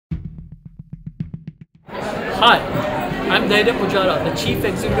Hi, I'm Dhairya Pujara, the Chief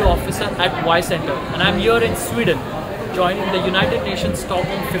Executive Officer at Ycenter, and I'm here in Sweden, joining the United Nations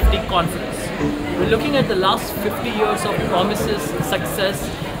Stockholm50 conference. We're looking at the last 50 years of promises, success,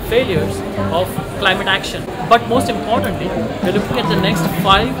 failures of climate action. But most importantly, we're looking at the next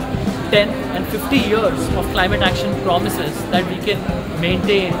 5, 10 and 50 years of climate action promises that we can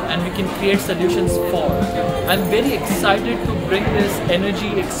maintain and we can create solutions for. I'm very excited to bring this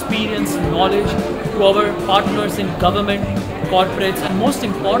energy, experience, knowledge to our partners in government, corporates, and most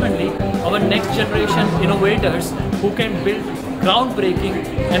importantly, our next generation innovators who can build groundbreaking,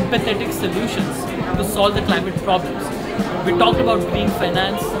 empathetic solutions to solve the climate problems. We talked about green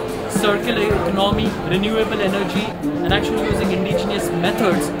finance, circular economy, renewable energy, and actually using indigenous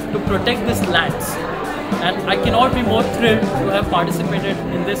methods to protect these lands. And I cannot be more thrilled to have participated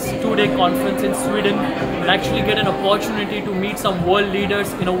in this 2-day conference in Sweden and actually get an opportunity to meet some world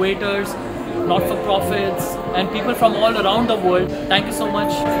leaders, innovators, not-for-profits, and people from all around the world. Thank you so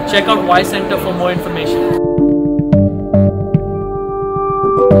much. Check out Ycenter for more information.